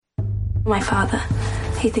My father,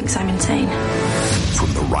 he thinks I'm insane.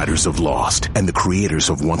 From the writers of Lost and the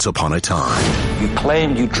creators of Once Upon a Time. You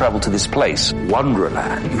claimed you traveled to this place,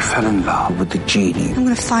 Wonderland. You fell in love with the genie. I'm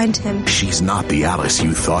gonna find him. She's not the Alice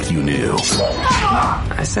you thought you knew.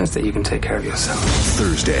 I sense that you can take care of yourself.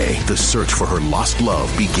 Thursday, the search for her lost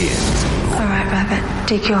love begins. All right, Rabbit,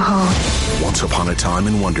 dig your hole. Once Upon a Time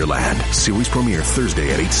in Wonderland. Series premiere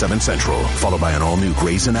Thursday at 8, 7 Central. Followed by an all-new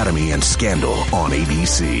Grey's Anatomy and Scandal on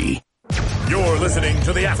ABC. You're listening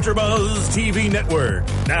to the AfterBuzz TV Network,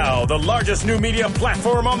 now the largest new media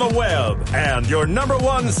platform on the web, and your number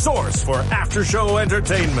one source for after-show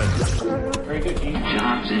entertainment. Very good, Dean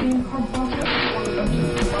Johnson.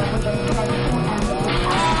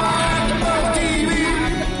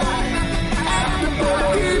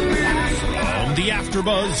 The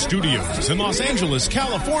AfterBuzz Studios in Los Angeles,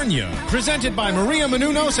 California. Presented by Maria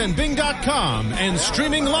Menounos and Bing.com and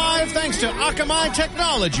streaming live thanks to Akamai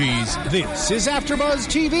Technologies. This is AfterBuzz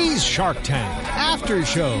TV's Shark Tank After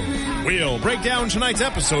Show. We'll break down tonight's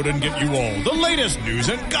episode and get you all the latest news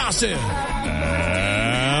and gossip.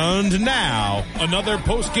 And now, another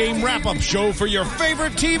post-game wrap-up show for your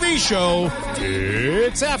favorite TV show.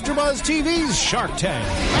 It's AfterBuzz TV's Shark Tank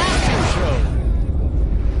After Show.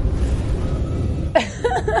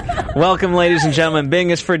 Welcome, ladies and gentlemen. Bing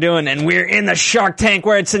is for doing, and we're in the Shark Tank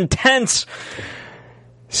where it's intense.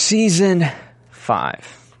 Season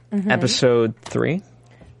 5, Episode 3.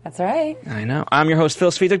 That's right. I know. I'm your host,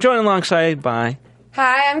 Phil Svitek, joined alongside by...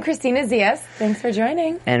 Hi, I'm Christina Zias. Thanks for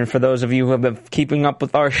joining. And for those of you who have been keeping up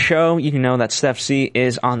with our show, you know that Steph C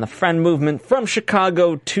is on the Friend Movement from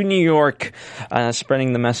Chicago to New York,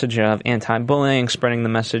 spreading the message of anti-bullying, spreading the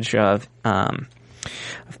message of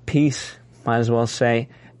peace. Might as well say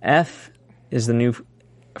friend is the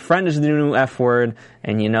new F word,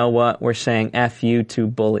 and you know what? We're saying F you to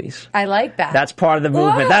bullies. I like that. That's part of the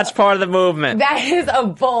movement. Whoa. That's part of the movement. That is a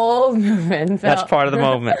bold movement, Phil. That's part of the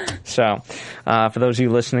movement. So, for those of you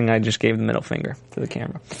listening, I just gave the middle finger to the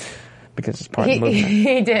camera because it's part of the movement.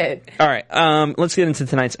 He did. All right, let's get into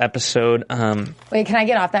tonight's episode. Wait, can I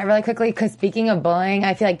get off that really quickly? Because speaking of bullying,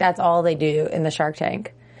 I feel like that's all they do in the Shark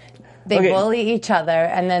Tank. They bully each other,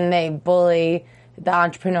 and then they bully the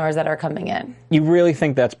entrepreneurs that are coming in. You really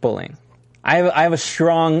think that's bullying? I have a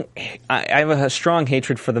strong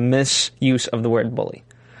hatred for the misuse of the word bully.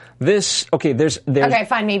 There's okay,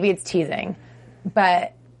 fine, maybe it's teasing,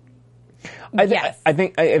 but yes. I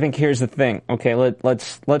think here's the thing. Okay,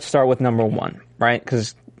 let's start with number one, right?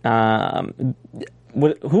 Because who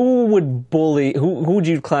would bully? Who would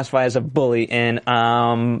you classify as a bully in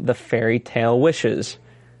the fairy tale wishes?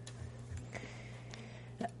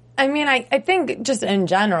 I mean, I think just in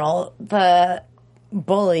general, the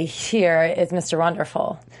bully here is Mr.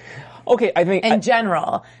 Wonderful. Okay, I think... In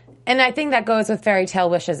general. And I think that goes with fairy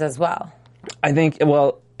tale wishes as well. I think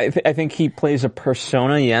he plays a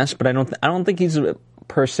persona, yes, but I don't think he's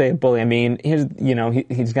per se a bully. I mean,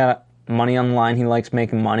 he's got money online, he likes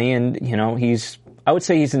making money, and, I would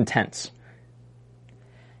say he's intense.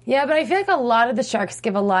 Yeah, but I feel like a lot of the sharks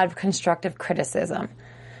give a lot of constructive criticism.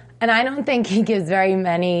 And I don't think he gives very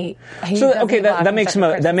many. That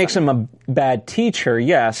makes him a bad teacher,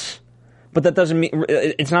 yes, but that doesn't mean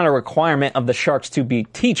it's not a requirement of the sharks to be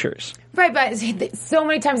teachers. Right, but so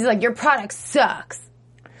many times he's like, your product sucks.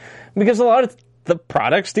 Because a lot of the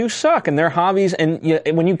products do suck, and they're hobbies, and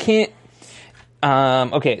when you can't.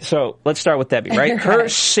 So let's start with Debbie, right? Her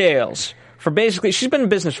sales for basically, she's been in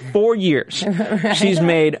business 4 years. Right. She's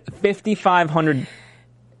made $5,500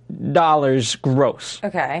 gross.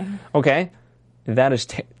 Okay.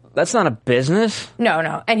 That's not a business.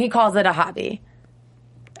 No. And he calls it a hobby.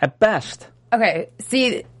 At best. Okay.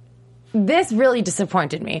 See, this really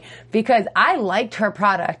disappointed me because I liked her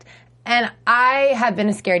product and I have been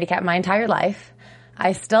a scaredy cat my entire life.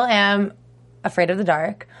 I still am afraid of the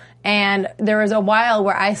dark. And there was a while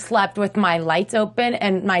where I slept with my lights open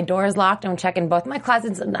and my doors locked and checking both my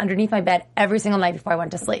closets and underneath my bed every single night before I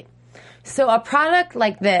went to sleep. So a product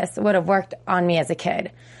like this would have worked on me as a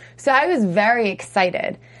kid. So I was very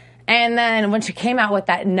excited. And then when she came out with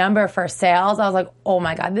that number for sales, I was like, oh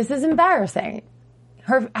my God, this is embarrassing.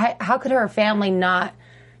 How could her family not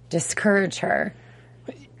discourage her?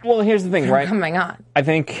 Well, here's the thing, right? Coming on. I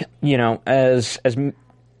think, as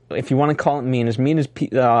if you want to call it mean as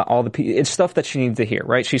all the it's stuff that she needs to hear,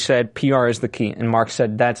 right? She said PR is the key, and Mark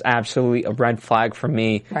said that's absolutely a red flag for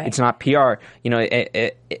me. Right. It's not PR.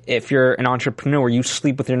 If you're an entrepreneur, you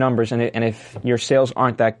sleep with your numbers, and if your sales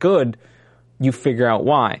aren't that good, you figure out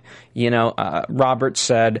why. Robert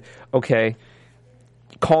said, okay,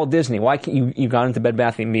 call Disney. Why can't you got into Bed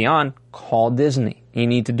Bath & Beyond? Call Disney. You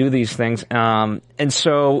need to do these things. And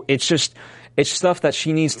so it's stuff that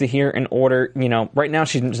she needs to hear in order, right now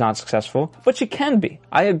she's not successful, but she can be.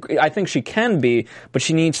 I agree. I think she can be, but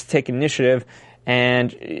she needs to take initiative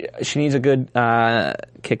and she needs a good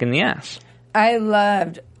kick in the ass. I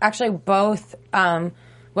loved actually both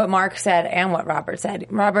what Mark said and what Robert said.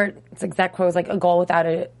 Robert's exact quote was like, a goal without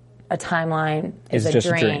a timeline is just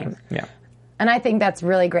a dream. A dream. Yeah. And I think that's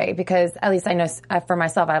really great because at least I know for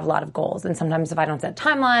myself, I have a lot of goals. And sometimes if I don't set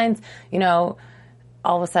timelines, all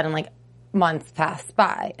of a sudden like months pass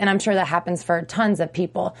by. And I'm sure that happens for tons of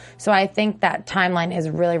people. So I think that timeline is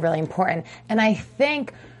really, really important. And I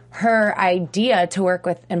think her idea to work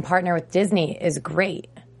with and partner with Disney is great.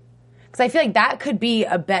 Because I feel like that could be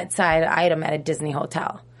a bedside item at a Disney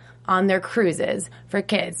hotel on their cruises for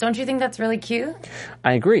kids. Don't you think that's really cute?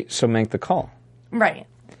 I agree. So make the call. Right.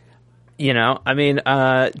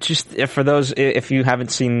 Just for those, if you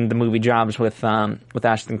haven't seen the movie Jobs with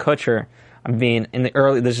Ashton Kutcher, in the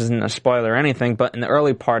early, this isn't a spoiler or anything, but in the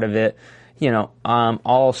early part of it,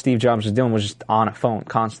 all Steve Jobs was doing was just on a phone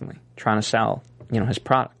constantly trying to sell, his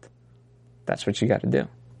product. That's what you got to do.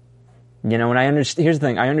 And here's the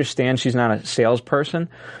thing, I understand she's not a salesperson,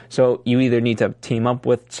 so you either need to team up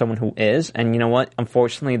with someone who is, and you know what?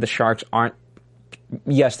 Unfortunately, the Sharks aren't,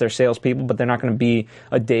 yes, they're salespeople, but they're not going to be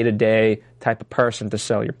a day-to-day type of person to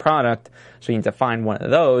sell your product, so you need to find one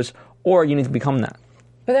of those, or you need to become that.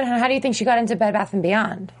 But then how do you think she got into Bed Bath &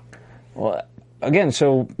 Beyond? Well, again,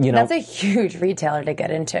 so, That's a huge retailer to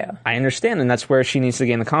get into. I understand, and that's where she needs to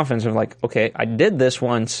gain the confidence of like, okay, I did this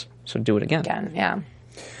once, so do it again. Yeah.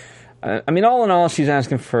 All in all, she's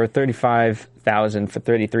asking for $35,000 for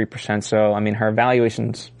 33%. So, her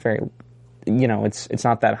evaluation's very, it's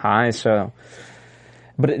not that high. So,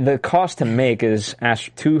 but the cost to make is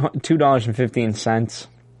 $2.15.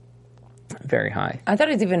 Very high. I thought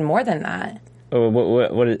it was even more than that. Oh,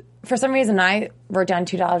 what is? For some reason, I wrote down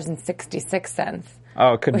 $2.66.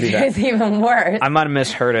 Oh, it could be that. Which is even worse. I might have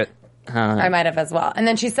misheard it. I might have as well. And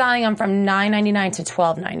then she's selling them from $9.99 to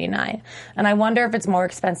 $12.99. And I wonder if it's more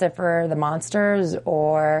expensive for the monsters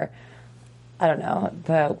or, I don't know,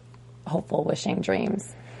 the hopeful wishing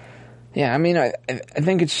dreams. Yeah, I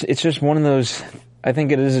think it's just one of those, I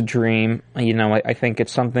think it is a dream. I think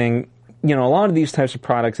it's something, a lot of these types of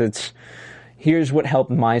products, it's, here's what helped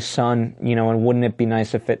my son, and wouldn't it be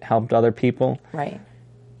nice if it helped other people? Right.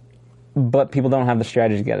 But people don't have the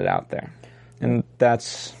strategy to get it out there. And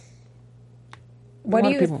that's... What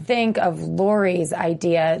do you think of Lori's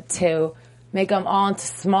idea to make them all into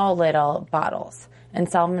small little bottles and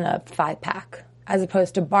sell them in a 5-pack, as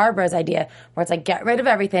opposed to Barbara's idea where it's like get rid of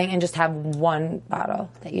everything and just have one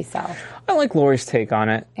bottle that you sell? I like Lori's take on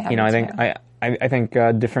it. Yeah, I think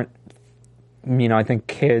different. I think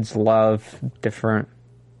kids love different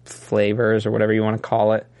flavors or whatever you want to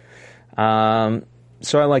call it.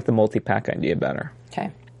 So I like the multi-pack idea better.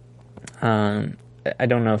 Okay. I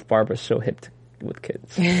don't know if Barbara's so hip with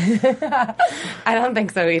kids. I don't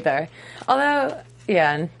think so either. Although,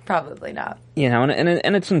 yeah, probably not.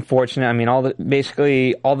 And it's unfortunate.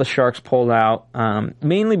 Basically all the Sharks pulled out,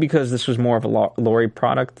 mainly because this was more of a Lori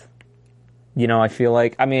product. I feel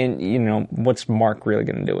like, what's Mark really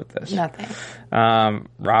going to do with this? Nothing.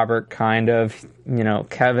 Robert, kind of.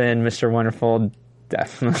 Kevin, Mr. Wonderful,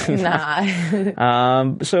 definitely not.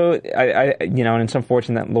 So, and it's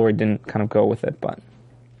unfortunate that Lori didn't kind of go with it, but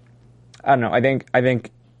I don't know. I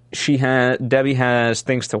think Debbie has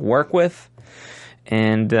things to work with,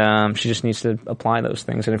 and she just needs to apply those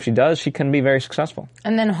things. And if she does, she can be very successful.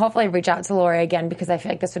 And then hopefully reach out to Lori again, because I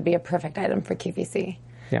feel like this would be a perfect item for QVC.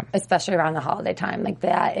 Yeah. Especially around the holiday time. Like,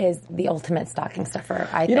 that is the ultimate stocking stuffer,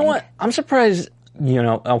 I think. You know what? I'm surprised,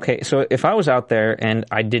 okay, so if I was out there and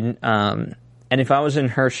I didn't, and if I was in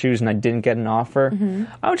her shoes and I didn't get an offer,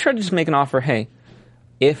 I would try to just make an offer, hey,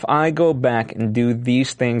 if I go back and do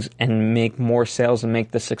these things and make more sales and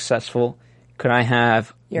make this successful, could I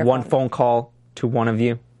have one phone call to one of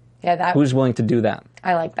you? Yeah, who's willing to do that?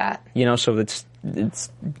 I like that. So it's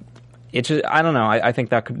just, I don't know. I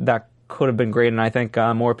think that could have been great, and I think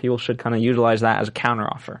more people should kind of utilize that as a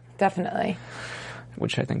counteroffer. Definitely.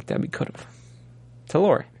 Which I think Debbie could have. To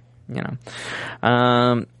Lori,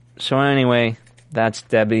 So anyway, that's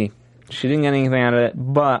Debbie. She didn't get anything out of it,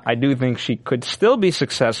 but I do think she could still be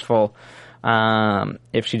successful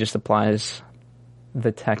if she just applies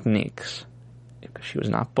the techniques. Because she was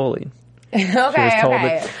not bullied.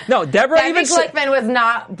 Okay. No, Deborah Debbie Glickman was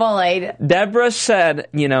not bullied. Deborah said,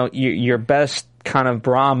 your best kind of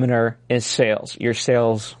barometer is sales. Your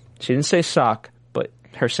sales, she didn't say suck, but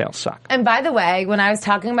her sales suck. And by the way, when I was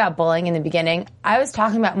talking about bullying in the beginning, I was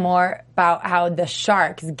talking about more about how the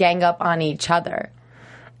sharks gang up on each other.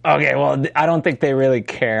 Okay, well, I don't think they really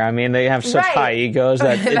care. I mean, they have such high egos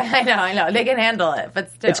that... I know. They can handle it,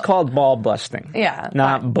 but still. It's called ball busting. Yeah.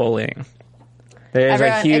 Not bullying. There's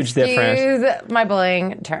a huge difference. Excuse my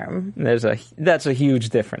bullying term. That's a huge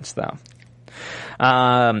difference, though.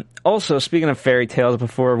 Also, speaking of fairy tales,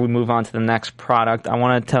 before we move on to the next product, I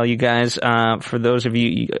want to tell you guys, for those of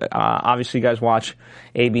you, obviously you guys watch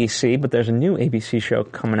ABC, but there's a new ABC show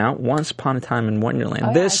coming out, Once Upon a Time in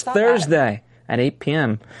Wonderland, this Thursday at 8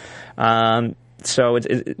 p.m. So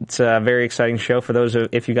it's a very exciting show for those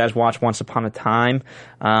if you guys watch Once Upon a Time.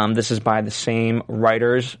 This is by the same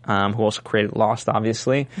writers who also created Lost,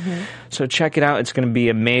 obviously. Mm-hmm. So check it out. It's going to be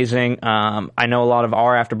amazing. I know a lot of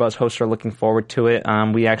our AfterBuzz hosts are looking forward to it.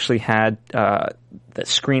 We actually had the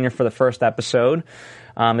screener for the first episode.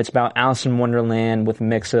 It's about Alice in Wonderland with a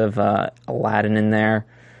mix of Aladdin in there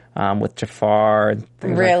with Jafar. And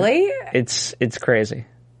things really? Like that. It's crazy.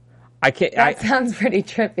 That sounds pretty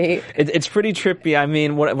trippy. It's pretty trippy. I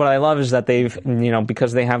mean, what I love is that they've,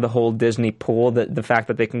 because they have the whole Disney pool, the fact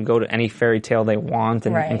that they can go to any fairy tale they want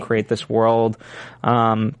and create this world.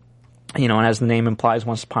 And as the name implies,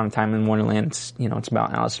 Once Upon a Time in Wonderland, it's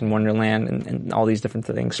about Alice in Wonderland and all these different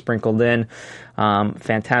things sprinkled in.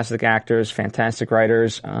 Fantastic actors, fantastic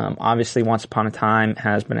writers. Obviously, Once Upon a Time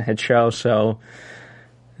has been a hit show, so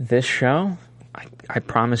this show... I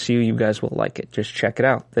promise you guys will like it. Just check it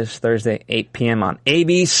out this Thursday, 8 p.m. on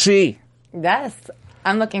ABC. Yes,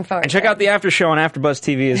 I'm looking forward. And check out the after show on AfterBuzz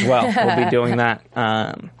TV as well. We'll be doing that.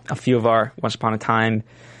 A few of our Once Upon a Time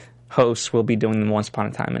hosts will be doing the Once Upon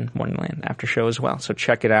a Time in Wonderland after show as well. So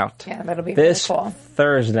check it out. Yeah, that'll be this really cool.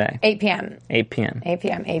 Thursday, 8 p.m. 8 p.m. 8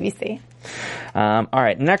 p.m. ABC. All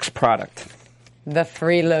right, next product. The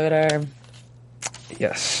freeloader.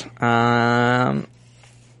 Yes.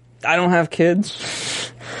 I don't have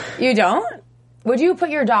kids. You don't? Would you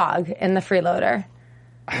put your dog in the freeloader?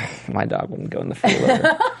 My dog wouldn't go in the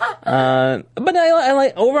freeloader. But I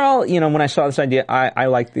like, overall, when I saw this idea, I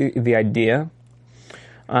like the idea.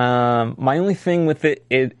 My only thing with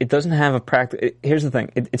it doesn't have a practical... Here's the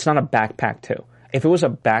thing. It's not a backpack, too. If it was a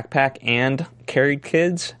backpack and carried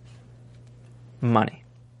kids, money.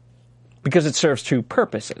 Because it serves two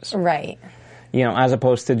purposes. Right. As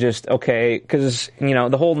opposed to just, because,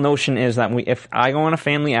 the whole notion is that if I go on a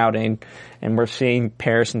family outing and we're seeing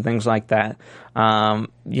Paris and things like that, and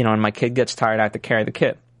my kid gets tired, I have to carry the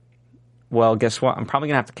kid. Well, guess what? I'm probably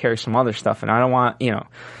going to have to carry some other stuff, and I don't want,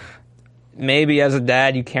 maybe as a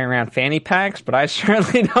dad you carry around fanny packs, but I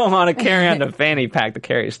certainly don't want to carry around a fanny pack to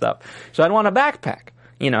carry stuff. So I'd want a backpack,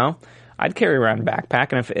 I'd carry around a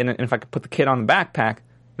backpack, and if I could put the kid on the backpack,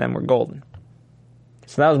 then we're golden.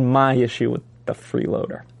 So that was my issue with the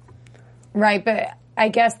freeloader. Right, but I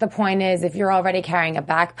guess the point is if you're already carrying a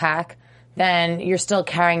backpack, then you're still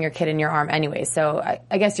carrying your kid in your arm anyway. So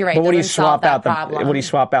I guess you're right. But would he swap out the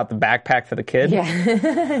backpack for the kid?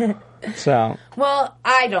 Yeah. So. Well,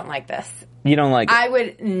 I don't like this. You don't like it? I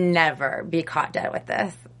would never be caught dead with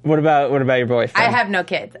this. What about your boyfriend? I have no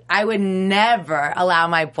kids. I would never allow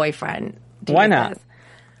my boyfriend to Why use not? this.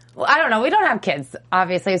 Well, I don't know. We don't have kids,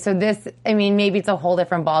 obviously. So maybe it's a whole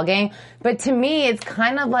different ballgame. But to me, it's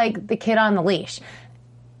kind of like the kid on the leash.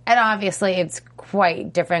 And obviously, it's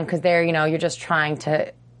quite different because you're just trying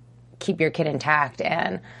to keep your kid intact.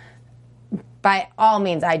 And by all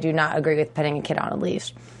means, I do not agree with putting a kid on a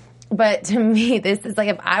leash. But to me, this is like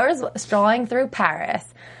if I was strolling through Paris,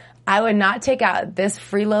 I would not take out this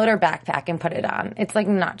freeloader backpack and put it on. It's like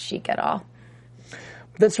not chic at all.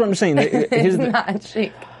 That's what I'm saying. It's not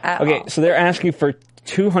chic at all. So they're asking for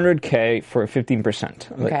 $200K for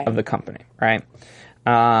 15% of the company, right?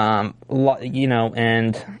 And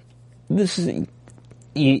this is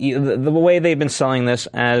the way they've been selling this,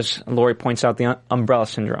 as Lori points out, the umbrella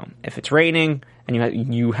syndrome. If it's raining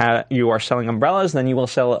and you are selling umbrellas, then you will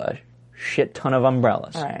sell a shit ton of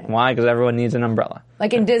umbrellas. Right. Why? Because everyone needs an umbrella.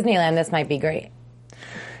 Like in Disneyland, this might be great.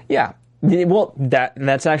 Yeah. Well,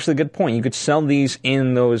 that's actually a good point. You could sell these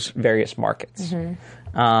in those various markets,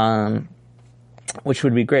 which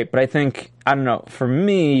would be great. But I think, I don't know, for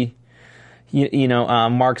me,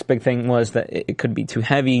 Mark's big thing was that it could be too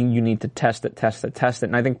heavy. You need to test it.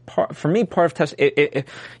 And I think part of test,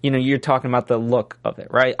 you're talking about the look of it,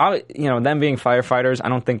 right? Them being firefighters, I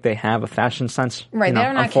don't think they have a fashion sense. Right,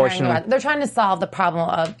 they're not carrying. They're trying to solve the problem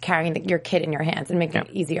of carrying your kid in your hands and making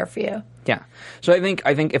it easier for you. Yeah. So I think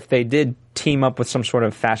if they did team up with some sort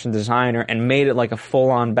of fashion designer and made it like a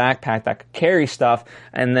full-on backpack that could carry stuff,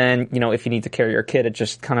 and then, if you need to carry your kid, it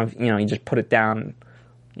just kind of, you just put it down,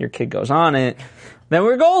 your kid goes on it, then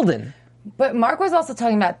we're golden. But Mark was also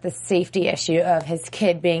talking about the safety issue of his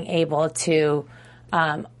kid being able to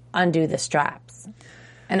undo the straps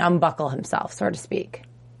and unbuckle himself, so to speak.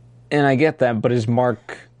 And I get that, but here's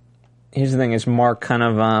the thing, is Mark kind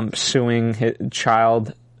of suing his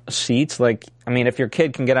child seats? Like, I mean, if your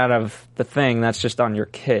kid can get out of the thing, that's just on your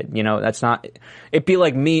kid. You know, that's not. It'd be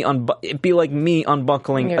like me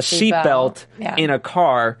unbuckling Your a seatbelt yeah. in a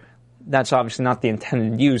car. That's obviously not the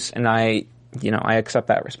intended use, and I accept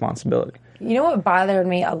that responsibility. You know what bothered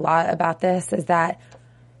me a lot about this is that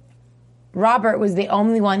Robert was the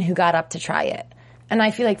only one who got up to try it. And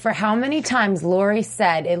I feel like for how many times Lori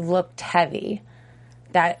said it looked heavy,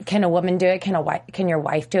 that can a woman do it? Can your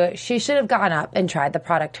wife do it? She should have gone up and tried the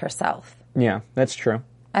product herself. Yeah, that's true.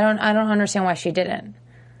 I don't understand why she didn't.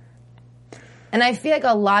 And I feel like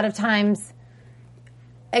a lot of times,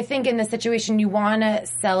 I think in this situation, you want to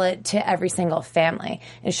sell it to every single family.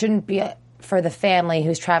 It shouldn't be for the family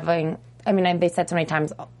who's traveling. I mean, they said so many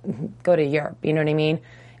times, go to Europe. You know what I mean?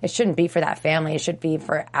 It shouldn't be for that family. It should be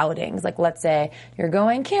for outings. Like, let's say you're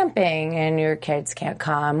going camping and your kids can't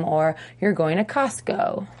come, or you're going to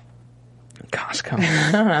Costco.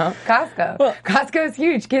 I don't know. Costco. Well, Costco is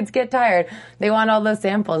huge. Kids get tired. They want all those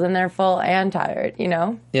samples, and they're full and tired, you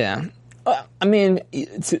know? Yeah. I mean,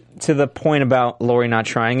 to the point about Lori not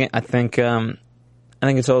trying it, I think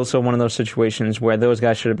it's also one of those situations where those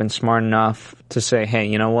guys should have been smart enough to say, hey,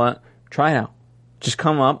 you know what? Try it out. Just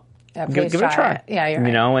come up. Yeah, give it a try. Yeah, you're right.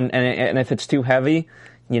 You know, and if it's too heavy,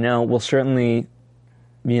 you know, we'll certainly,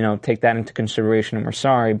 you know, take that into consideration, and we're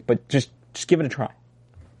sorry, but just give it a try.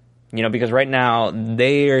 You know, because right now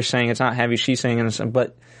they are saying it's not heavy, she's saying it's,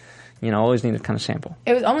 but, you know, always need to kind of sample.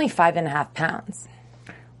 It was only 5.5 pounds.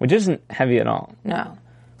 Which isn't heavy at all. No.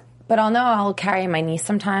 But I'll carry my niece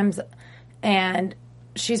sometimes, and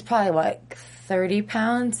she's probably, 30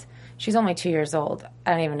 pounds? She's only 2 years old.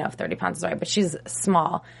 I don't even know if 30 pounds is right, but she's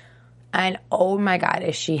small. And oh my God,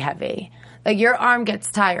 is she heavy. Like, your arm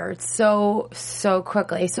gets tired so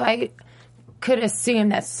quickly. So I could assume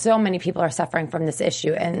that so many people are suffering from this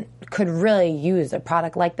issue and could really use a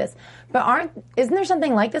product like this. But isn't there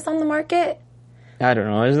something like this on the market? I don't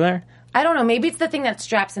know. Is there? I don't know. Maybe it's the thing that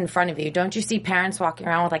straps in front of you. Don't you see parents walking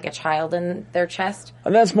around with, like, a child in their chest?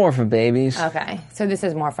 That's more for babies. Okay. So this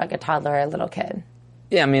is more for, like, a toddler or a little kid.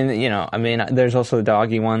 Yeah, I mean, there's also the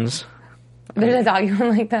doggy ones. There's a doggy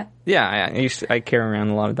one like that? Yeah, I carry around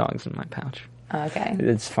a lot of dogs in my pouch. Okay.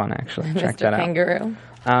 It's fun, actually. Check Mr. that Kangaroo.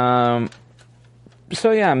 out.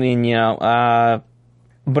 So yeah, I mean, you know,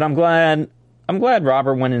 but I'm glad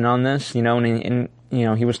Robert went in on this, you know, and you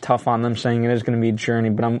know, he was tough on them, saying it is going to be a journey,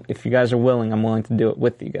 but if you guys are willing, I'm willing to do it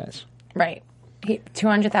with you guys. Right.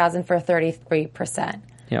 $200,000 for 33%.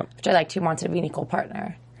 Yep. Which I liked. He wanted to be an equal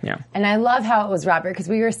partner. Yeah. And I love how it was Robert, because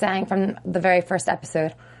we were saying from the very first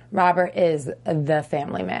episode, Robert is the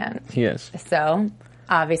family man. He is. So,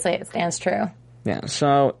 obviously, it stands true. Yeah,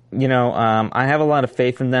 so, you know, I have a lot of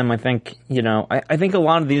faith in them. I think, you know, I think a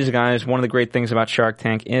lot of these guys, one of the great things about Shark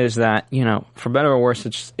Tank is that, you know, for better or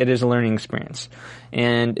worse, it is a learning experience.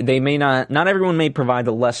 And they may not everyone may provide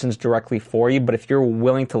the lessons directly for you, but if you're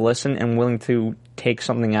willing to listen and willing to take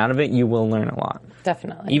something out of it, you will learn a lot.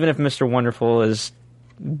 Definitely. Even if Mr. Wonderful is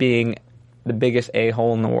being the biggest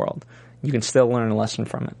a-hole in the world, you can still learn a lesson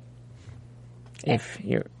from it. If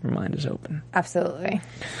your mind is open. Absolutely.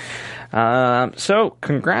 So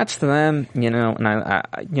congrats to them, you know, and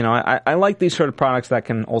I like these sort of products that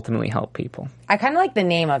can ultimately help people. I kind of like the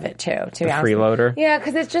name of it too, to be honest. Freeloader? Yeah,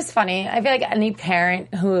 because it's just funny. I feel like any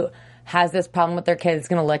parent who has this problem with their kids is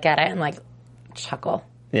going to look at it and, like, chuckle.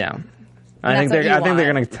 Yeah. I think they're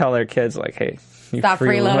going to tell their kids, like, hey, you stop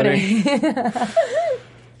freeloading.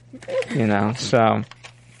 You know, so.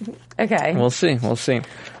 Okay. We'll see.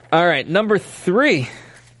 All right, number 3,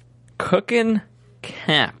 cooking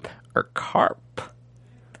cap or carp.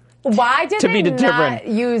 Why did they not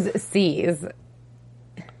use C's?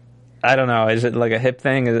 I don't know. Is it like a hip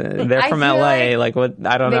thing? They're from LA. Like what?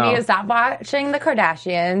 I don't know. They need to stop watching the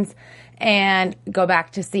Kardashians and go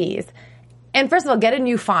back to C's. And first of all, get a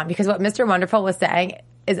new font, because what Mr. Wonderful was saying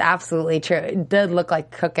is absolutely true. It did look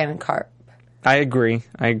like cooking carp. I agree.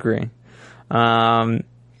 And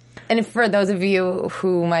for those of you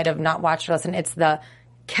who might have not watched or listened, it's the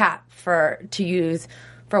cap to use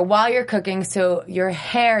for while you're cooking, so your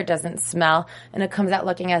hair doesn't smell and it comes out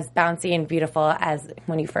looking as bouncy and beautiful as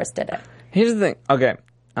when you first did it. Here's the thing. Okay.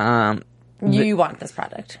 You want this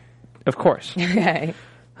product. Of course. Okay.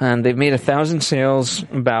 They've made 1,000 sales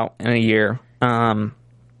about in a year.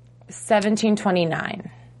 1729.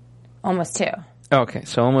 Almost 2. Okay,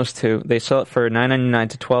 so almost 2. They sell it for $9.99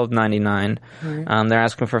 to $12.99. Mm-hmm. They're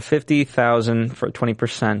asking for $50,000 for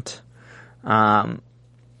 20%.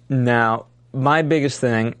 Now, my biggest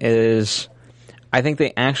thing is, I think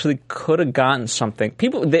they actually could have gotten something.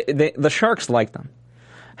 The Sharks like them.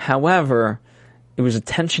 However, it was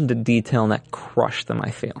attention to detail that crushed them,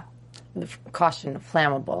 I feel. The caution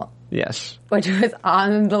flammable. Yes. Which was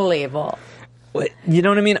on the label. You know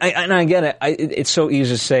what I mean? I get it. It's so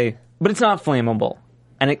easy to say, but it's not flammable.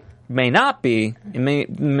 And it may not be. It may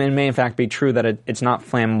in fact be true that it's not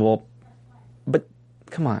flammable. But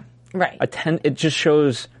come on. Right. It just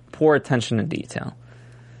shows poor attention to detail.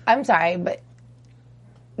 I'm sorry, but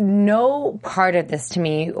no part of this to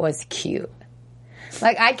me was cute.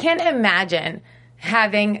 Like, I can't imagine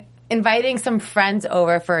inviting some friends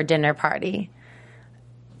over for a dinner party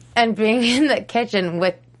and being in the kitchen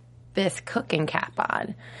with this cooking cap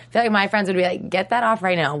on. I feel like my friends would be like, get that off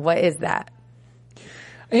right now. What is that?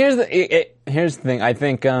 Here's the thing. I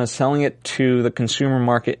think selling it to the consumer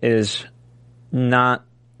market is not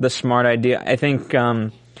the smart idea. I think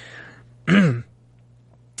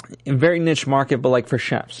very niche market, but like for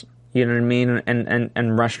chefs. You know what I mean?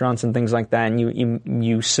 And restaurants and things like that, and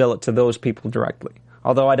you sell it to those people directly.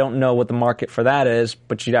 Although I don't know what the market for that is,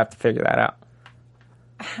 but you'd have to figure that out.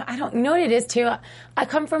 I don't know what it is, too. I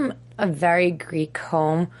come from a very Greek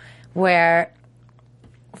home where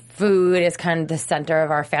food is kind of the center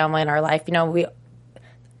of our family and our life. You know,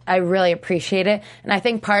 I really appreciate it. And I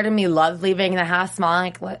think part of me loves leaving the house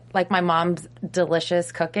smelling like my mom's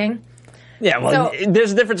delicious cooking. Yeah, well,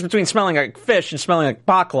 there's a difference between smelling like fish and smelling like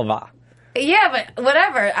baklava. Yeah, but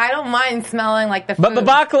whatever. I don't mind smelling like the food. But the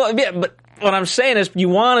baklava, yeah, but what I'm saying is you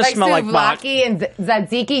want to smell like souvlaki and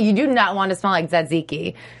tzatziki. You do not want to smell like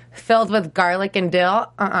tzatziki. Filled with garlic and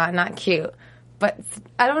dill. Not cute. But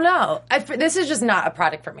I don't know. This is just not a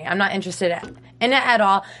product for me. I'm not interested in it at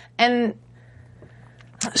all. And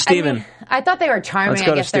Steven. I thought they were charming.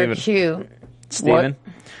 I guess they're cute. Steven.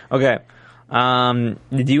 Okay. Do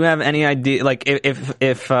you have any idea, like,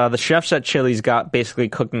 if the chefs at Chili's got basically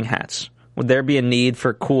cooking hats, would there be a need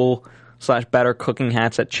for cool/better cooking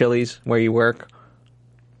hats at Chili's where you work?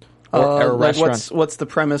 Or a restaurant? What's the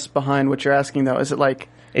premise behind what you're asking, though? Is it like,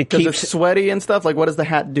 because it's sweaty and stuff? Like, what does the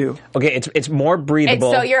hat do? Okay, it's more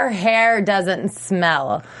breathable. So your hair doesn't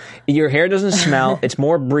smell. Your hair doesn't smell. It's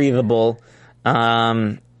more breathable.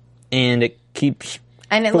 And it keeps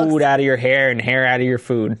food out of your hair and hair out of your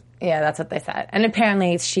food. Yeah, that's what they said. And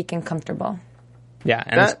apparently it's chic and comfortable. Yeah.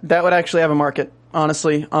 And that would actually have a market,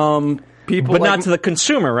 honestly. People, but not to the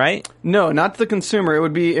consumer, right? No, not to the consumer. It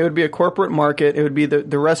would be a corporate market. It would be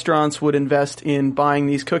the restaurants would invest in buying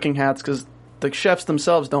these cooking hats because the chefs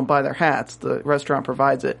themselves don't buy their hats. The restaurant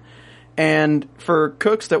provides it. And for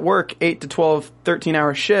cooks that work 8 to 12,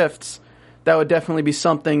 13-hour shifts, that would definitely be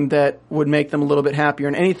something that would make them a little bit happier.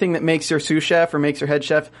 And anything that makes your sous chef or makes your head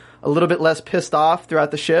chef a little bit less pissed off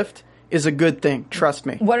throughout the shift is a good thing. Trust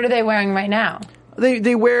me. What are they wearing right now?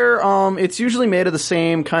 They wear, it's usually made of the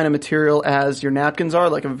same kind of material as your napkins are,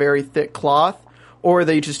 like a very thick cloth, or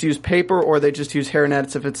they just use paper, or they just use hair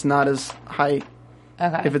nets if it's not as high,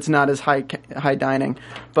 if it's not as high dining.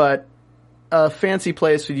 But a fancy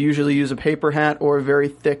place would usually use a paper hat or a very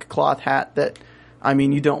thick cloth hat that, I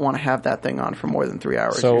mean, you don't want to have that thing on for more than 3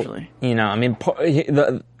 hours usually. You know, I mean,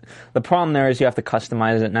 the problem there is you have to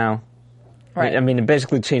customize it now. Right. I mean, it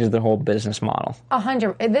basically changes the whole business model.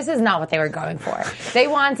 100. This is not what they were going for. They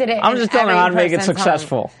wanted it. I'm just telling them how to make it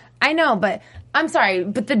successful. Home. I know, but I'm sorry,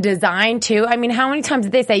 but the design too. I mean, how many times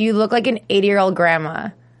did they say you look like an 80-year-old grandma?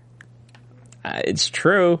 It's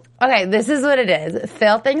true. Okay, this is what it is.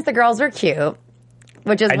 Phil thinks the girls were cute,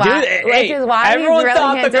 which is why everyone really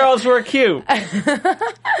thought the girls were cute.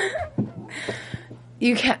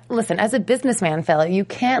 You can't listen as a businessman, Phil. You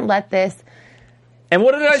can't let this. And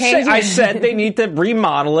what did I say? I said they need to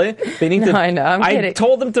remodel it. They need to. I know. I'm kidding. I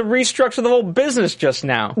told them to restructure the whole business just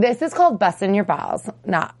now. This is called busting your balls,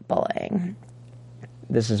 not bullying.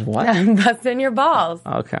 This is what? Busting your balls.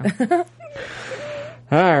 Okay.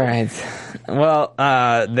 All right. Well,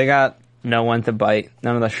 they got no one to bite.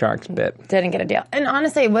 None of the Sharks bit. Didn't get a deal. And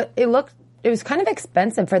honestly, it was kind of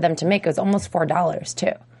expensive for them to make. It was almost $4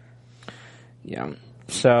 too. Yeah.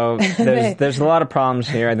 So there's a lot of problems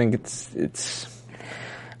here. I think it's.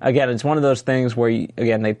 Again, it's one of those things where,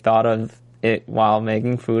 they thought of it while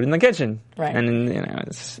making food in the kitchen. Right. And,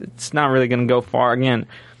 it's not really going to go far. Again,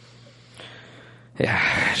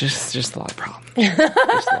 yeah, just a lot of problems.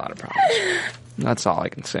 Just a lot of problems. That's all I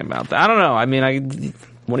can say about that. I don't know. I mean,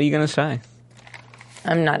 what are you going to say?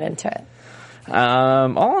 I'm not into it. All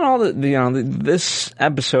in all, this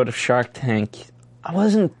episode of Shark Tank I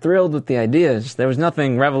wasn't thrilled with the ideas. There was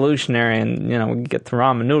nothing revolutionary, and we get the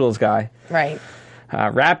ramen noodles guy. Right.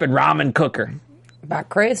 Rapid ramen cooker. By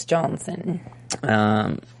Chris Johnson.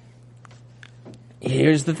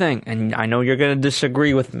 Here's the thing, and I know you're going to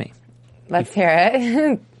disagree with me. Let's hear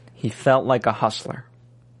it. He felt like a hustler.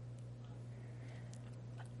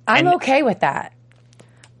 I'm okay with that.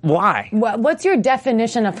 Why? What's your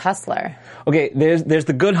definition of hustler? Okay, there's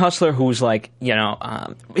the good hustler who's like,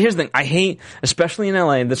 here's the thing. I hate, especially in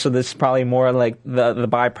LA, so this is probably more like the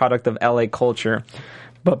byproduct of LA culture.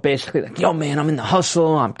 But basically, like, yo, man, I'm in the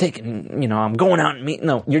hustle. I'm taking, I'm going out and meeting.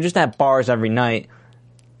 No, you're just at bars every night,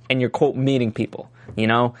 and you're, quote, meeting people,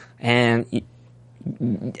 and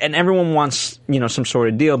everyone wants, some sort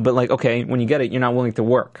of deal. But, like, okay, when you get it, you're not willing to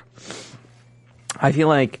work. I feel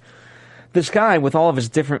like this guy with all of his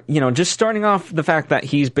different, just starting off the fact that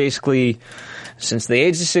he's basically, since the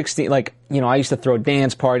age of 16, like, I used to throw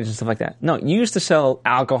dance parties and stuff like that. No, you used to sell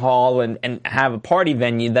alcohol and have a party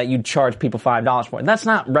venue that you'd charge people $5 for. That's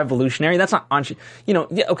not revolutionary. That's not,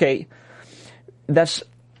 okay, that's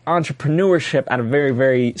entrepreneurship at a very,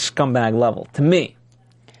 very scumbag level, to me.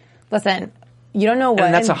 Listen, you don't know what...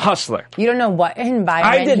 And that's a hustler. You don't know what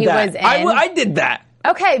environment he was in. I did that.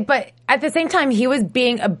 Okay, but at the same time, he was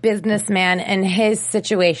being a businessman in his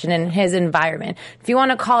situation, in his environment. If you want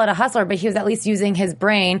to call it a hustler, but he was at least using his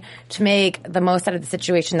brain to make the most out of the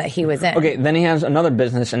situation that he was in. Okay, then he has another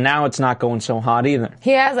business, and now it's not going so hot either.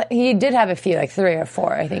 He did have a few, like 3 or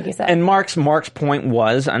 4, I think he said. And Mark's point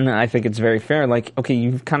was, and I think it's very fair, like, okay,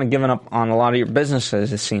 you've kind of given up on a lot of your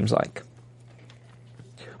businesses, it seems like.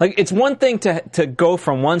 Like, it's one thing to go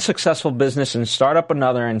from one successful business and start up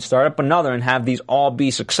another and have these all be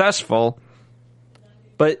successful,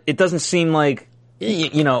 but it doesn't seem like,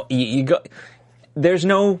 you go, there's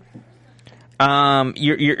no,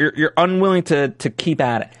 you're unwilling to keep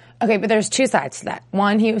at it. Okay, but there's 2 sides to that.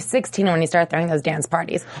 One, he was 16 when he started throwing those dance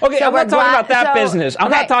parties. Okay, so I'm not talking about that business. I'm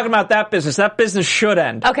not talking about that business. That business should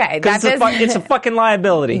end. Okay, it's a fucking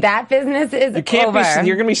liability. That business is over.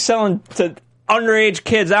 You're going to be selling to underage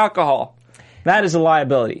kids alcohol. That is a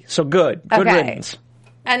liability. So good riddance.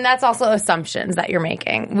 And that's also assumptions that you're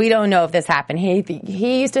making. We don't know if this happened.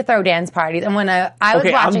 He used to throw dance parties, and when I was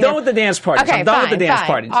watching, I'm done with the dance parties. Okay, I'm done with the dance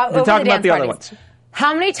parties. We're talking about the other ones.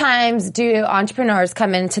 How many times do entrepreneurs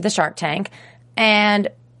come into the Shark Tank, and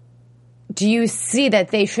do you see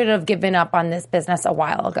that they should have given up on this business a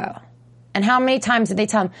while ago? And how many times did they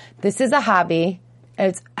tell them, this is a hobby,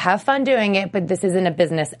 have fun doing it, but this isn't a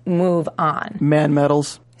business, move on? Man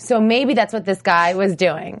medals. So maybe that's what this guy was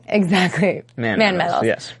doing. Exactly. Man medals.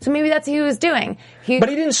 Yes. So maybe that's what he was doing. But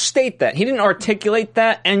he didn't state that. He didn't articulate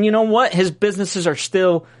that. And you know what? His businesses are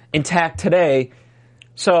still intact today.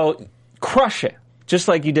 So crush it. Just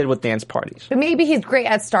like you did with dance parties. But maybe he's great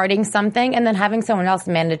at starting something and then having someone else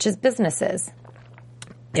manage his businesses.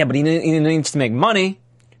 Yeah, but he needs to make money.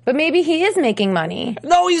 But maybe he is making money.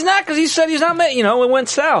 No, he's not, because he said he's not making, it went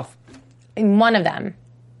south. One of them.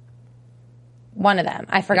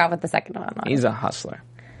 I forgot what the second one was. He's a hustler.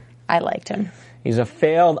 I liked him. He's a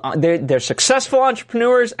failed, there's successful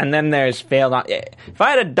entrepreneurs, and then there's failed. If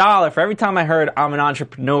I had $1 for every time I heard I'm an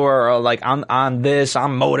entrepreneur, or like I'm this,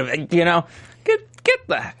 I'm motivated, get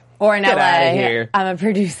that. Or in get LA, out of here. I'm a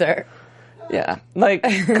producer. Yeah, like,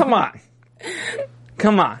 come on.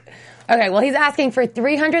 Come on. Okay, well, he's asking for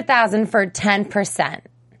 $300,000 for 10%.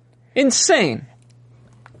 Insane.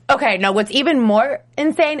 Okay, no, what's even more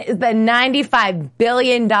insane is the $95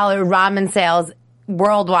 billion ramen sales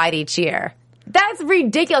worldwide each year. That's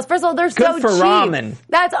ridiculous. First of all, they're so cheap. Good for ramen.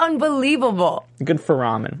 That's unbelievable. Good for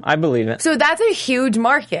ramen. I believe it. So that's a huge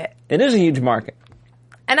market. It is a huge market.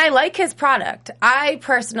 And I like his product. I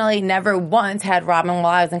personally never once had ramen while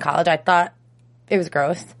I was in college. I thought it was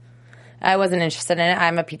gross. I wasn't interested in it.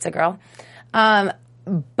 I'm a pizza girl.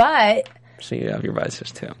 But... So you have your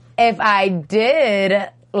vices, too. If I did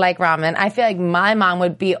like ramen, I feel like my mom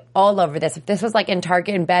would be all over this. If this was like in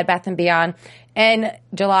Target and Bed Bath & Beyond in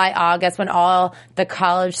July, August, when all the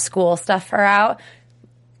college school stuff are out,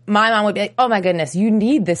 my mom would be like, oh my goodness, you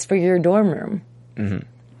need this for your dorm room. Mm-hmm.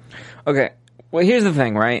 Okay. Well, here's the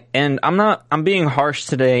thing, right? And I'm being harsh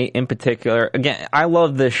today in particular. Again, I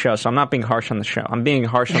love this show, so I'm not being harsh on the show. I'm being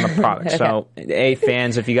harsh on the product. Okay. So,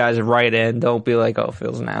 fans, if you guys write in, don't be like, oh,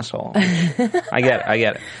 Phil's an asshole. I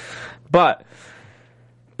get it. But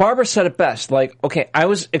Barbara said it best. Like, okay, I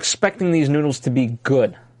was expecting these noodles to be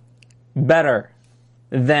good. Better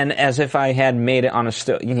than as if I had made it on a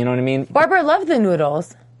stove. You know what I mean? Barbara loved the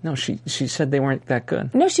noodles. No, she said they weren't that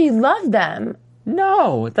good. No, she loved them.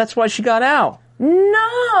 No, that's why she got out.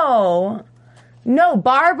 No,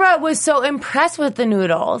 Barbara was so impressed with the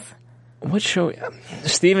noodles. What show?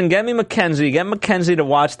 Steven, get me Mackenzie. Get Mackenzie to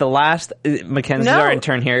watch the last. Mackenzie's our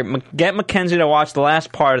intern here. Get Mackenzie to watch the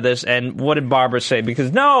last part of this. And what did Barbara say?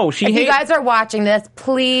 Because if you guys are watching this,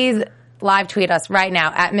 please live tweet us right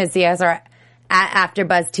now at Ms. Diaz or at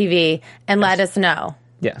AfterBuzz TV and let us know.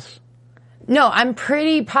 Yes. No, I'm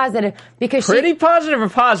pretty positive because positive or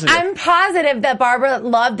positive? I'm positive that Barbara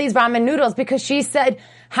loved these ramen noodles because she said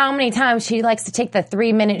how many times she likes to take the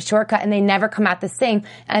 3-minute shortcut and they never come out the same,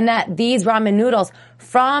 and that these ramen noodles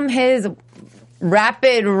from his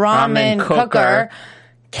rapid ramen cooker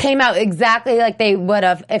came out exactly like they would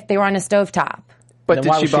have if they were on a stovetop. But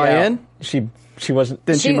did she buy in? She wasn't.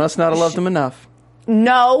 Then she must not have loved them enough.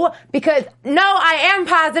 No, I am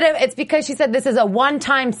positive. It's because she said this is a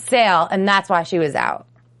one-time sale, and that's why she was out.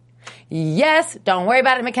 Yes, don't worry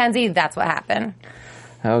about it, Mackenzie. That's what happened.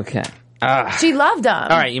 Okay. She loved them.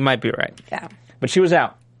 All right, you might be right. Yeah. But she was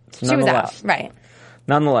out. She was out, right.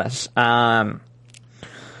 Nonetheless.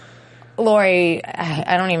 Lori,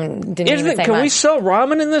 I don't even, didn't even say much. Can we sell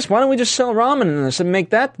ramen in this? Why don't we just sell ramen in this and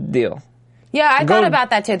make that the deal? Yeah, I thought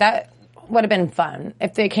about that too. That would have been fun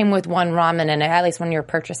if they came with one ramen in it, at least when you were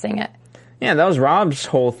purchasing it. Yeah, that was Rob's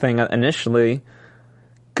whole thing initially.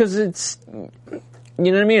 Because it's, you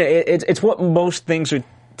know what I mean? It's what most things are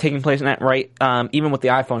taking place in that, right? Even with the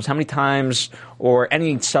iPhones, how many times, or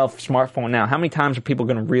any smartphone now, how many times are people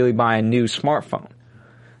going to really buy a new smartphone?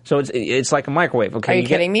 So it's like a microwave. Okay, are you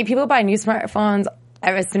kidding me? People buy new smartphones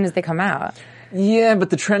as soon as they come out. Yeah, but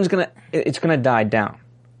the trend's it's gonna die down.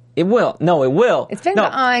 It will. No, it will. It's been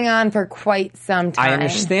going on for quite some time. I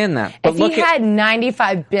understand that. But if he had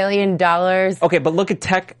 $95 billion... Okay, but look at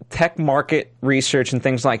tech market research and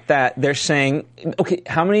things like that. They're saying, okay,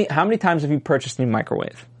 how many times have you purchased a new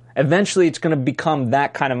microwave? Eventually, it's going to become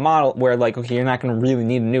that kind of model where, like, okay, you're not going to really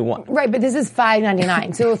need a new one. Right, but this is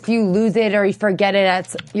 $5.99. So if you lose it or you forget it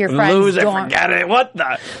at your friend's dorm... forget it, what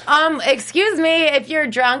the... Excuse me, if you're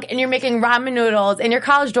drunk and you're making ramen noodles in your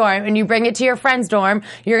college dorm and you bring it to your friend's dorm,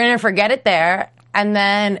 you're going to forget it there and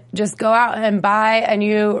then just go out and buy a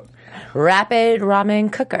new rapid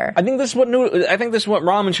ramen cooker. I think this is what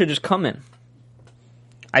ramen should just come in.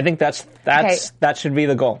 I think that should be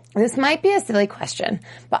the goal. This might be a silly question,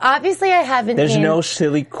 but obviously I haven't. There's no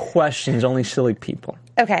silly questions, only silly people.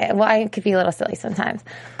 Okay, well I could be a little silly sometimes.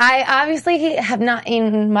 I obviously have not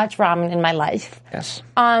eaten much ramen in my life. Yes.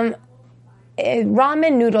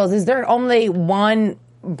 Ramen noodles. Is there only one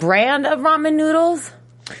brand of ramen noodles?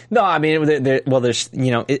 No, I mean, there's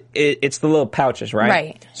it's the little pouches, right?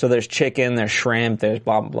 Right. So there's chicken, there's shrimp, there's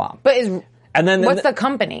blah blah blah. But what's the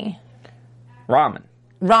company? Ramen.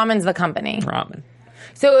 Ramen's the company. Ramen.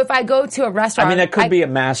 So if I go to a restaurant... I mean, that could be a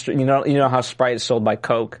master... You know how Sprite is sold by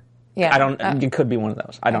Coke? Yeah. It could be one of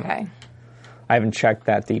those. I don't know. I haven't checked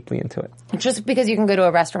that deeply into it. Just because you can go to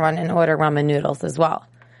a restaurant and order ramen noodles as well.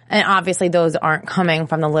 And obviously those aren't coming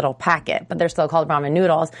from the little packet, but they're still called ramen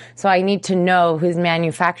noodles. So I need to know who's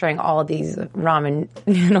manufacturing all these ramen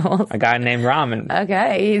noodles. A guy named Ramen.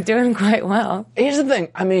 Okay, he's doing quite well. Here's the thing.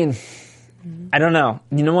 I mean... I don't know.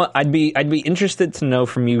 You know what? I'd be interested to know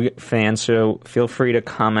from you fans, so feel free to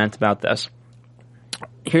comment about this.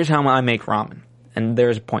 Here's how I make ramen, and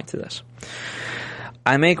there's a point to this.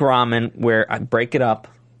 I make ramen where I break it up,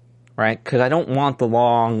 right? Because I don't want the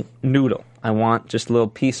long noodle. I want just little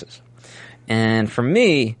pieces. And for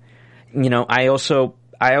me, I also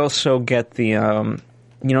get the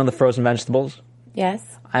the frozen vegetables. Yes.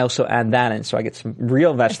 I also add that in, so I get some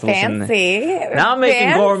real vegetables in there. Fancy. Now I'm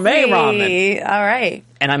making gourmet ramen. All right.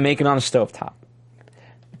 And I'm making it on a stovetop.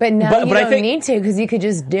 But now you don't need to, because you could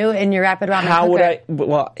just do it in your rapid ramen How cooker. would I...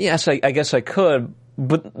 Well, yes, I guess I could.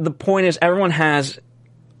 But the point is, everyone has...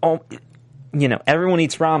 everyone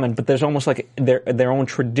eats ramen, but there's almost like their own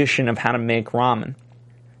tradition of how to make ramen.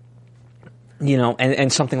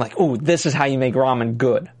 And something like, oh, this is how you make ramen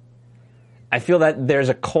good. I feel that there's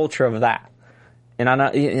a culture of that. And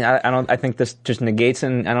I think this just negates,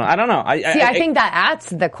 and I don't know. I think that adds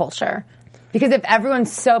to the culture. Because if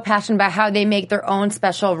everyone's so passionate about how they make their own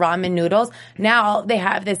special ramen noodles, now they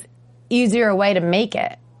have this easier way to make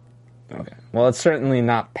it. Okay. Well, it's certainly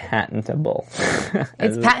not patentable.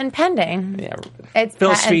 It's patent pending. Yeah. It's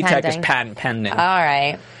Phil patent Svitek pending. is patent pending. All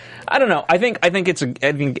right. I don't know. I think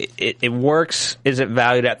it works. Is it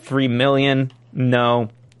valued at $3 million? No.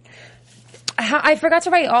 I forgot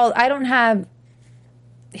to write all. I don't have.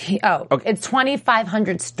 Okay. It's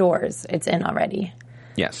 2,500 stores it's in already.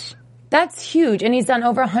 Yes. That's huge. And he's done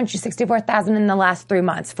over 164,000 in the last 3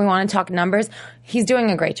 months. If we want to talk numbers, he's doing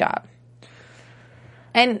a great job.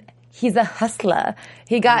 And he's a hustler.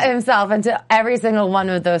 He got himself into every single one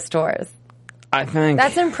of those stores. I think...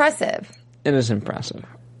 That's impressive. It is impressive.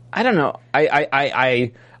 I don't know.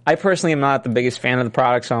 I personally am not the biggest fan of the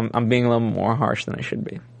product, so I'm being a little more harsh than I should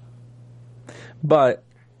be. But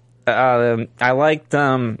I liked,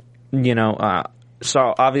 so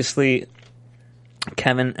obviously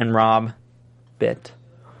Kevin and Rob bit.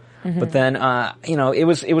 Mm-hmm. But then, it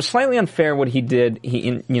was slightly unfair what he did.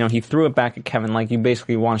 He threw it back at Kevin like, you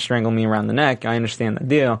basically want to strangle me around the neck. I understand the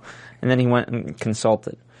deal. And then he went and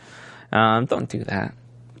consulted. Don't do that.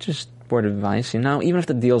 Just word of advice, even if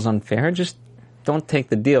the deal's unfair, just don't take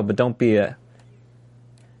the deal, but don't be a...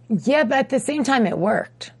 Yeah, but at the same time, it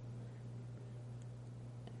worked.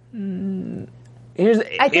 It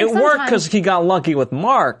worked because he got lucky with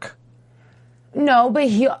Mark. No, but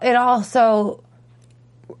it also...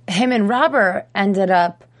 Him and Robert ended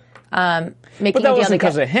up making a deal. But that wasn't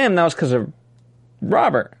because of him. That was because of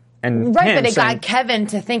Robert. And right, but it got Kevin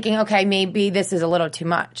to thinking, okay, maybe this is a little too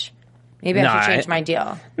much. Maybe I should change my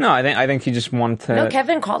deal. No, I think he just wanted to... No,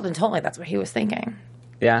 Kevin called and told me that's what he was thinking.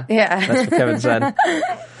 Yeah? Yeah. That's what Kevin said.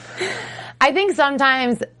 I think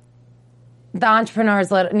sometimes the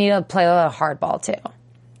entrepreneurs need to play a little hardball, too.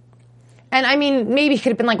 And, I mean, maybe he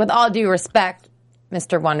could have been like, with all due respect,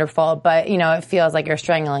 Mr. Wonderful, but, it feels like you're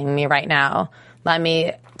strangling me right now. Let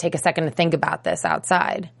me take a second to think about this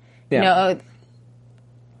outside. Yeah.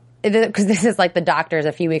 Because this is like the doctors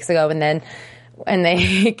a few weeks ago, and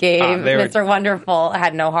they gave Mr. Wonderful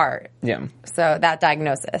had no heart. Yeah. So that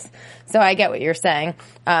diagnosis. So I get what you're saying.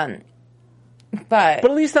 But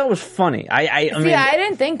at least that was funny. I mean, I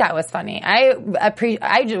didn't think that was funny.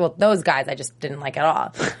 Those guys I just didn't like at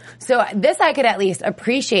all. So this I could at least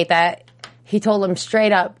appreciate that he told him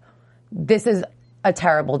straight up, this is a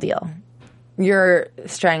terrible deal. You're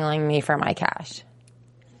strangling me for my cash.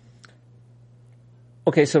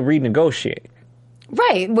 Okay, so renegotiate.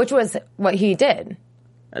 Right, which was what he did.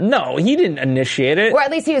 No, he didn't initiate it. Or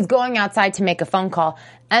at least he was going outside to make a phone call.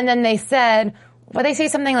 And then they said, they say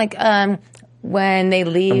something like, when you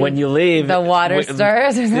leave, the water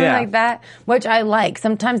stirs or something like that, which I like.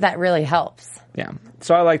 Sometimes that really helps. Yeah.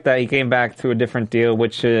 So I like that. He came back to a different deal,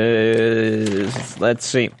 which is, let's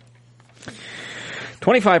see,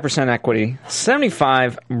 25% equity,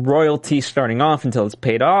 75 royalty starting off until it's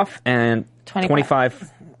paid off, and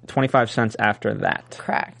 25 cents after that.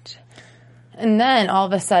 Correct. And then all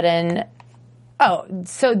of a sudden,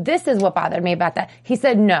 so this is what bothered me about that. He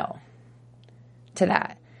said no to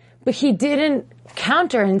that. But he didn't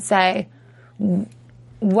counter and say,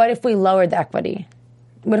 what if we lowered the equity?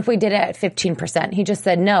 What if we did it at 15%? He just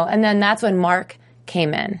said no. And then that's when Mark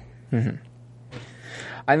came in. Mm-hmm.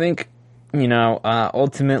 I think,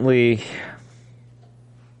 ultimately,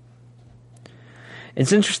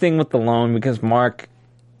 it's interesting with the loan because Mark,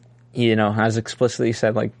 has explicitly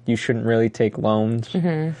said, like, you shouldn't really take loans.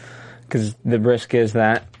 Because the risk is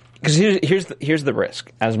that... Because here's the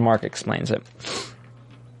risk, as Mark explains it.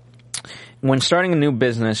 When starting a new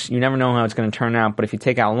business, you never know how it's going to turn out, but if you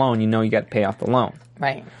take out a loan, you got to pay off the loan.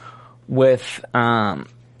 Right. With Rob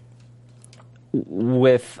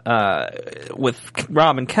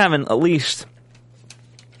and Kevin, at least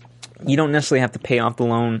you don't necessarily have to pay off the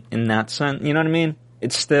loan in that sense. You know what I mean?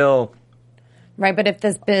 It's still... Right, but if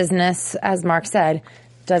this business, as Mark said,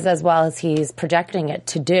 does as well as he's projecting it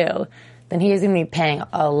to do, then he is going to be paying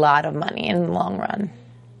a lot of money in the long run.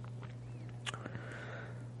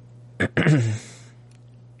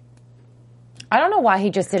 I don't know why he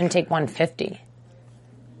just didn't take 150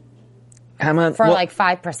 like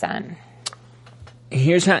 5%.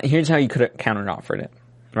 Here's how you could have counter-offered it,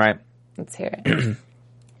 right? Let's hear it.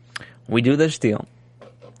 We do this deal,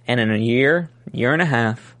 and in a year and a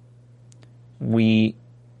half, we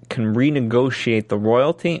can renegotiate the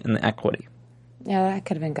royalty and the equity. Yeah, that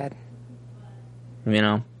could have been good.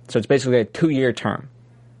 So it's basically a 2-year term.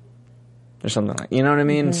 Or something like, you know what I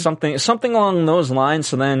mean? Mm-hmm. Something along those lines.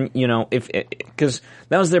 So then, because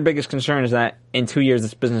that was their biggest concern is that in 2 years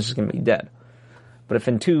this business is going to be dead. But if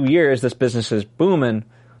in 2 years this business is booming,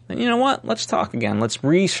 then you know what? Let's talk again. Let's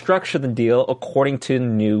restructure the deal according to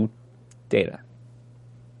new data.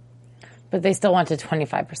 But they still wanted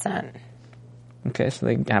 25%. Okay, so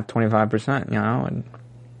they have 25%, and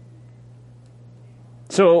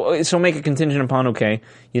so make a contingent upon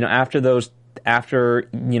after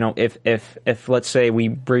if let's say we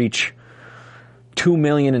breach $2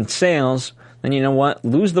 million in sales, then you know what?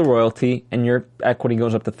 Lose the royalty and your equity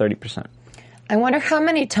goes up to 30%. I wonder how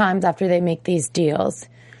many times after they make these deals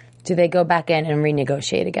do they go back in and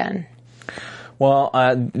renegotiate again? Well,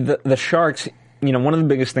 the Sharks, one of the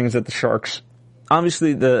biggest things that the Sharks,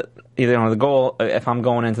 obviously the goal, if I'm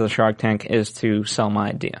going into the Shark Tank, is to sell my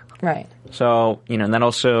idea. Right. So, that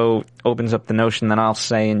also opens up the notion that I'll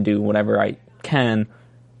say and do whatever I can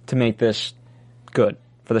to make this good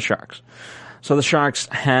for the Sharks. So the Sharks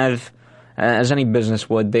have, as any business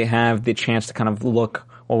would, they have the chance to kind of look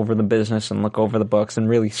over the business and look over the books and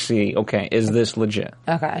really see, okay, is this legit?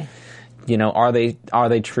 Okay. You know, are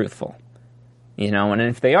they truthful? You know, and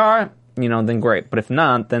if they are, you know, then great. But if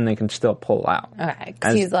not, then they can still pull out. Okay,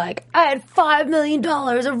 because he's like, I had $5 million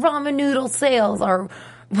of ramen noodle sales, or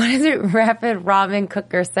what is it, rapid ramen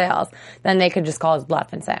cooker sales. Then they could just call his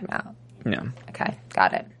bluff and say I'm out. Yeah. Okay,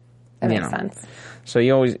 got it. That makes sense. So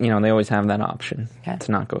you always, you know, they always have that option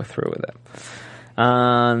to not go through with it.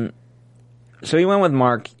 So he went with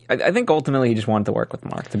Mark. I think ultimately he just wanted to work with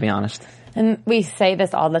Mark, to be honest. And we say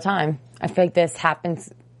this all the time. I feel like this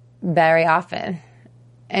happens very often.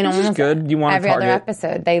 And this is good. You want every to target other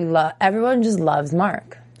episode. Everyone just loves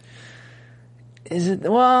Mark. Is it?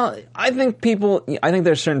 Well, I think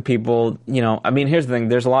there's certain people, you know, I mean, here's the thing.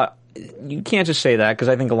 There's a lot. You can't just say that because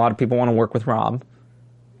I think a lot of people want to work with Rob.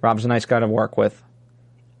 Rob's a nice guy to work with.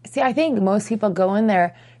 See, I think most people go in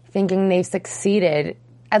there thinking they've succeeded.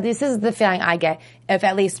 At least this is the feeling I get, if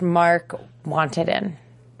at least Mark wanted in.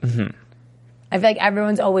 Mm-hmm. I feel like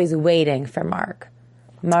everyone's always waiting for Mark.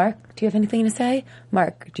 Mark, do you have anything to say?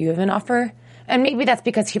 Mark, do you have an offer? And maybe that's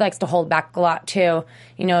because he likes to hold back a lot too,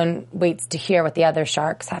 you know, and waits to hear what the other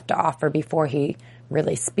Sharks have to offer before he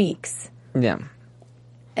really speaks. Yeah.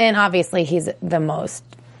 And obviously he's the most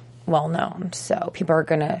well-known, so people are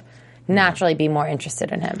going to naturally be more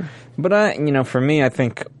interested in him. But, you know, for me, I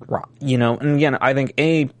think, you know, and again, I think,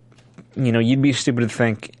 you know, you'd be stupid to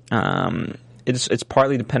think it's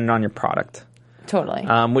partly dependent on your product. Totally.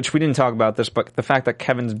 Which we didn't talk about this, but the fact that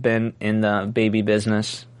Kevin's been in the baby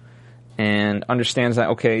business and understands that,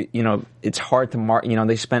 okay, you know, it's hard to you know,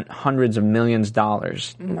 they spent hundreds of millions of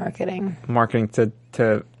dollars marketing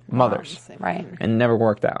to mothers. Right. And never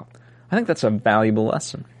worked out. I think that's a valuable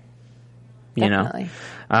lesson. You Definitely.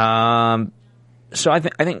 know? So I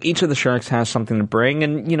think each of the Sharks has something to bring,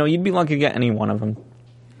 and, you know, you'd be lucky to get any one of them.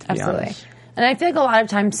 Absolutely. And I feel like a lot of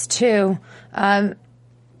times, too,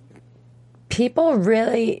 people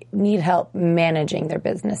really need help managing their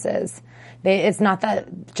businesses. It's not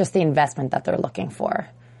that just the investment that they're looking for.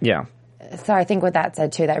 Yeah. So I think with that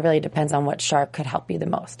said, too, that really depends on what Shark could help you the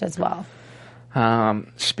most as well.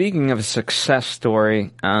 Speaking of a success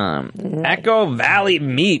story, Echo Valley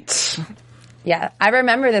Meats. Yeah, I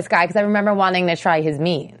remember this guy because I remember wanting to try his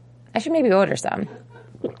meat. I should maybe order some.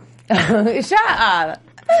 Shut up.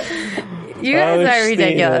 You guys are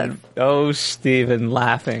ridiculous. Oh, Steven,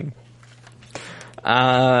 laughing.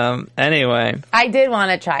 Anyway. I did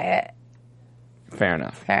want to try it. Fair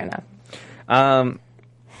enough.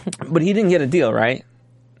 But he didn't get a deal, right?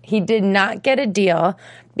 He did not get a deal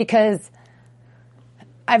because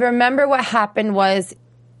I remember what happened was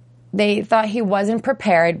they thought he wasn't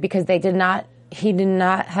prepared because he did not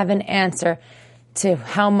have an answer to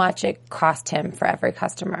how much it cost him for every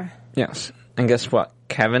customer. Yes. And guess what?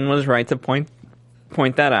 Kevin was right to point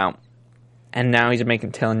that out. And now he's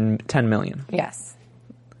making $10 million. Yes.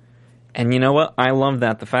 And you know what? I love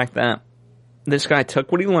that. The fact that this guy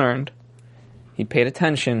took what he learned, he paid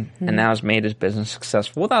attention, and now has made his business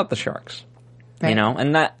successful without the Sharks. Right. You know,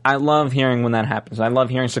 and that I love hearing when that happens. I love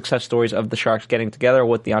hearing success stories of the Sharks getting together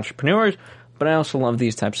with the entrepreneurs, but I also love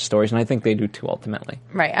these types of stories, and I think they do too ultimately.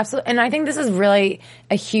 Right, absolutely. And I think this is really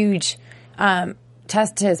a huge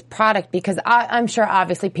test to his product because I'm sure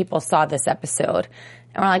obviously people saw this episode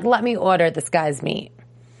and were like, let me order this guy's meat.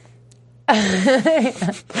 This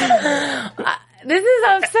is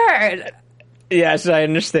absurd. Yes, I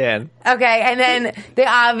understand. Okay, and then they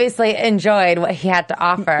obviously enjoyed what he had to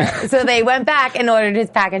offer. So they went back and ordered his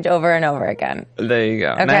package over and over again. There you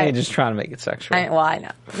go. Okay. Now you're just trying to make it sexual. I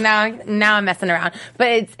know. Now I'm messing around. But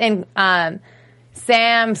it's in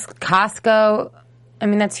Sam's, Costco. I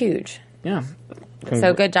mean, that's huge. Yeah.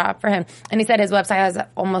 So good job for him. And he said his website has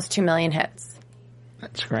almost 2 million hits.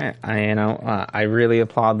 That's great. I really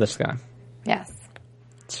applaud this guy. Yes.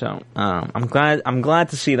 So I'm glad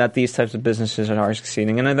to see that these types of businesses are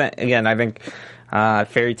succeeding. And I think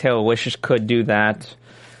Fairy Tale Wishes could do that.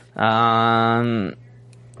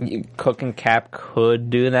 Cook and Cap could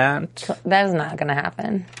do that. That is not going to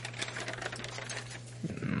happen.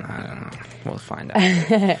 I don't know. We'll find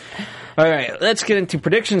out. All right, let's get into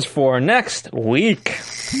predictions for next week.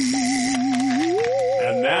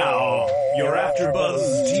 And now, your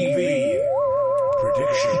AfterBuzz TV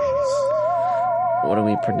predictions. What do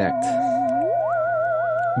we predict?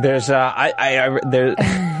 There's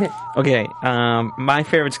okay. My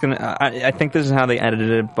favorite's gonna. I think this is how they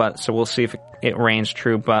edited it, but so we'll see if it reigns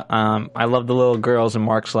true. But I love the little girls, and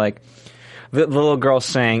Mark's like, the little girl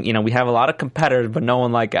saying, you know, we have a lot of competitors, but no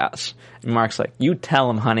one like us. And Mark's like, you tell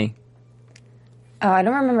him, honey. Oh, I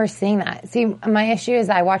don't remember seeing that. See, my issue is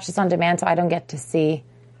I watch this on demand, so I don't get to see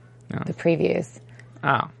the previews.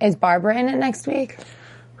 Oh. Is Barbara in it next week?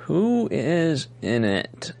 Who is in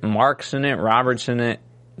it? Mark's in it, Robert's in it,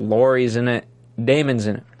 Lori's in it, Damon's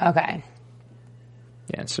in it. Okay.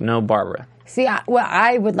 Yeah, so no Barbara. See, what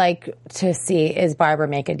I would like to see is Barbara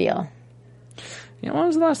make a deal. Yeah, when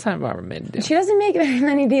was the last time Barbara made a deal? She doesn't make very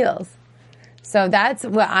many deals. So that's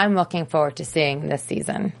what I'm looking forward to seeing this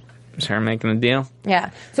season. Is her making a deal? Yeah.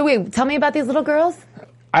 So wait, tell me about these little girls.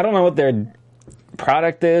 I don't know what their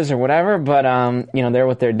product is or whatever, but you know, they're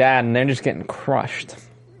with their dad and they're just getting crushed.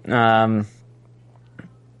 Yeah,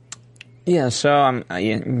 so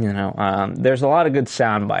there's a lot of good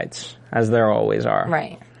sound bites, as there always are.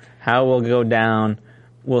 Right. How it will go down,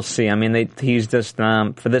 we'll see. I mean, they teased us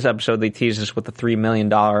for this episode. They teased us with the $3 million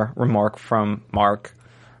remark from Mark,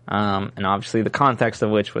 and obviously the context of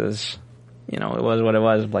which was, you know, it was what it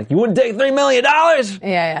was. Like, you wouldn't take $3 million?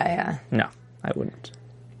 Yeah. No, I wouldn't.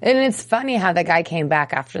 And it's funny how the guy came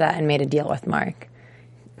back after that and made a deal with Mark.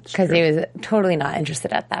 Because he was totally not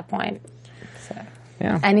interested at that point. So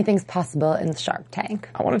yeah, anything's possible in the Shark Tank.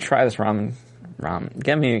 I want to try this ramen.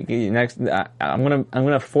 Get me next. I'm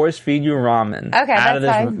gonna force feed you ramen. Okay, out of this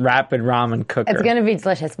fine. rapid ramen cooker. It's gonna be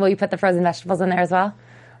delicious. Will you put the frozen vegetables in there as well?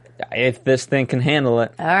 If this thing can handle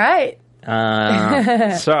it. All right.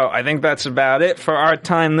 So I think that's about it for our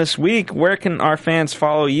time this week. Where can our fans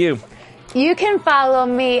follow you? You can follow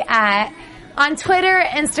me on Twitter,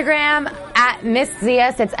 Instagram, at Miss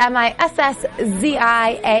Zias. It's MISSZIAS.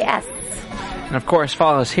 And of course,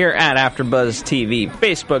 follow us here at AfterBuzz TV,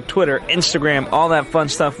 Facebook, Twitter, Instagram, all that fun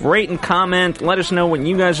stuff. Rate and comment. Let us know what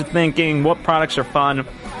you guys are thinking, what products are fun.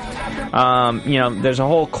 You know, there's a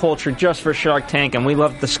whole culture just for Shark Tank, and we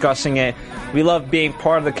love discussing it. We love being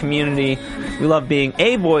part of the community. We love being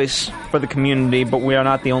a voice for the community, but we are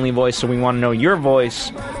not the only voice, so we want to know your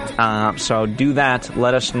voice. So do that.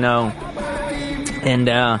 Let us know. And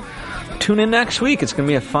tune in next week. It's going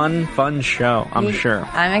to be a fun show, I'm sure.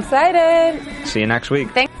 I'm excited. See you next week.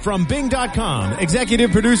 From Bing.com,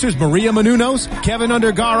 executive producers Maria Menounos, Kevin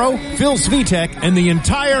Undergaro, Phil Svitek, and the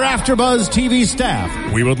entire AfterBuzz TV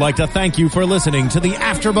staff, we would like to thank you for listening to the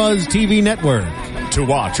AfterBuzz TV network. To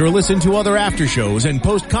watch or listen to other after shows and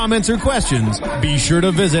post comments or questions, be sure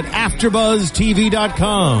to visit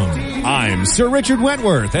AfterBuzzTV.com. I'm Sir Richard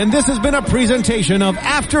Wentworth, and this has been a presentation of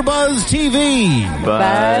AfterBuzz TV.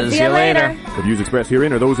 Buzz you later. The views expressed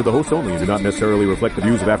herein are those of the hosts only and do not necessarily reflect the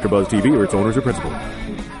views of AfterBuzz TV or its owners or principals.